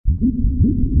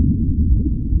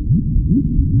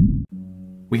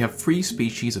We have 3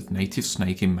 species of native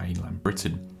snake in mainland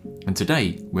Britain, and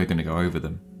today we're going to go over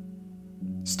them.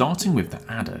 Starting with the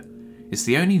adder, it's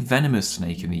the only venomous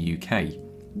snake in the UK.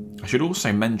 I should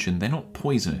also mention they're not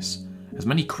poisonous. As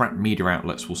many crap media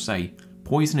outlets will say,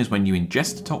 poison is when you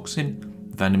ingest a toxin,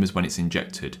 venom is when it's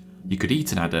injected. You could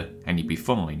eat an adder and you'd be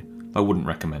fine. I wouldn't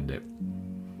recommend it.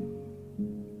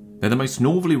 They're the most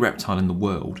northerly reptile in the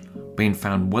world, being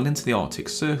found well into the Arctic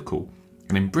Circle,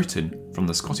 and in Britain from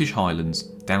the Scottish Highlands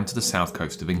down to the south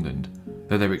coast of England,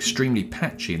 though they're extremely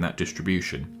patchy in that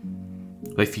distribution.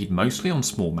 They feed mostly on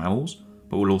small mammals,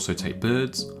 but will also take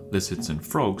birds, lizards and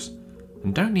frogs,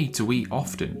 and don't need to eat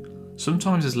often.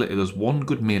 Sometimes as little as 1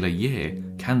 good meal a year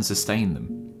can sustain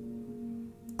them.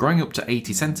 Growing up to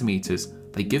 80 centimetres,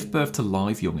 they give birth to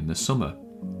live young in the summer.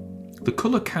 The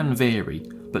colour can vary,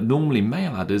 but normally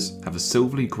male adders have a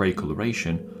silvery grey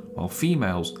coloration, while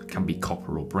females can be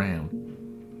copper or brown.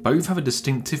 Both have a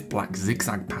distinctive black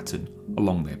zigzag pattern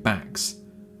along their backs.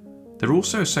 They're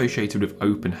also associated with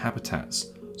open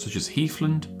habitats, such as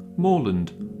heathland,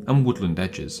 moorland and woodland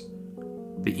edges.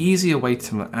 The easier way to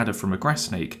tell an adder from a grass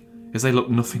snake is they look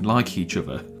nothing like each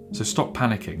other, so stop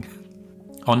panicking.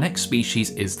 Our next species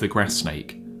is the grass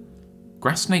snake.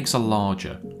 Grass snakes are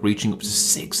larger, reaching up to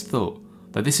 6 foot,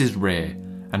 though this is rare,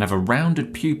 and have a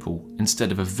rounded pupil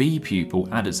instead of a V pupil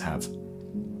adders have.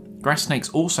 Grass snakes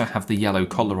also have the yellow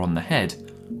collar on the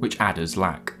head, which adders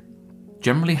lack.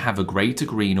 Generally have a grey to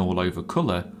green all over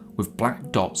colour with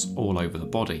black dots all over the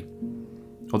body.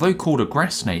 Although called a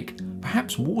grass snake,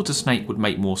 perhaps water snake would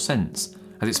make more sense,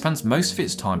 as it spends most of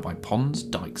its time by ponds,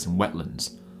 dikes and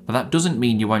wetlands, but that doesn't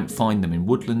mean you won't find them in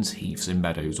woodlands, heaths and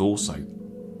meadows also.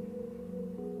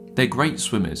 They're great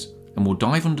swimmers and will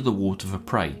dive under the water for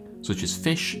prey, such as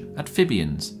fish,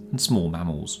 amphibians and small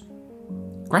mammals.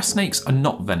 Grass snakes are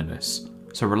not venomous,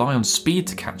 so rely on speed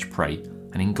to catch prey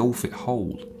and engulf it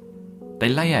whole. They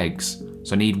lay eggs,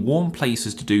 so need warm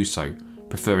places to do so,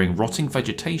 preferring rotting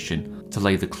vegetation to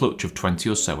lay the clutch of 20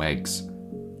 or so eggs.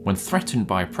 When threatened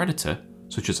by a predator,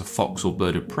 such as a fox or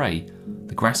bird of prey,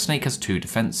 the grass snake has 2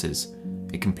 defences.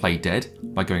 It can play dead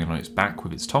by going on its back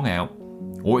with its tongue out,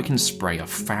 or it can spray a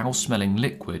foul-smelling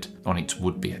liquid on its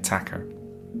would-be attacker.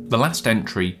 The last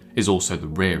entry is also the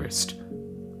rarest,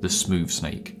 the smooth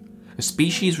snake, a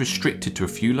species restricted to a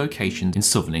few locations in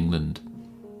southern England.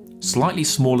 Slightly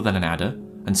smaller than an adder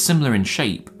and similar in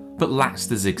shape, but lacks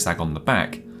the zigzag on the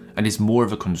back and is more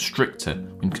of a constrictor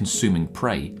when consuming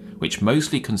prey, which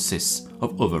mostly consists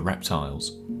of other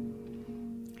reptiles.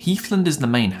 Heathland is the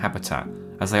main habitat,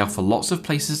 as they offer lots of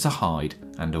places to hide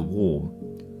and are warm.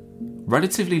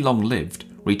 Relatively long-lived,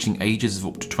 reaching ages of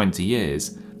up to 20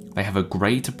 years, they have a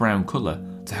grey to brown colour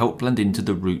to help blend into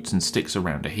the roots and sticks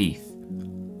around a heath.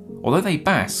 Although they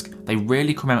bask, they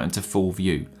rarely come out into full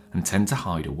view and tend to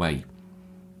hide away.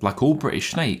 Like all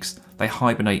British snakes, they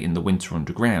hibernate in the winter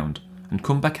underground and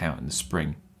come back out in the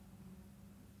spring.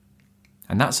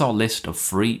 And that's our list of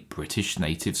 3 British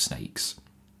native snakes.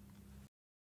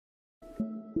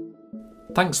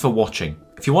 Thanks for watching.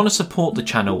 If you want to support the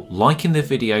channel, liking the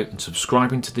video and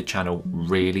subscribing to the channel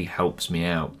really helps me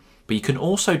out. But you can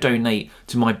also donate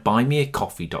to my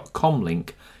buymeacoffee.com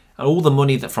link, and all the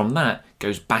money from that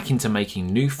goes back into making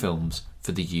new films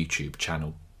for the YouTube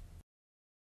channel.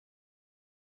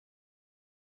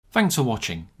 Thanks for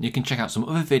watching. You can check out some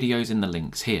other videos in the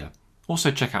links here.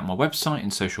 Also check out my website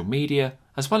and social media,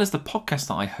 as well as the podcast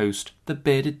that I host, the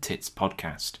Bearded Tits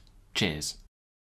Podcast. Cheers.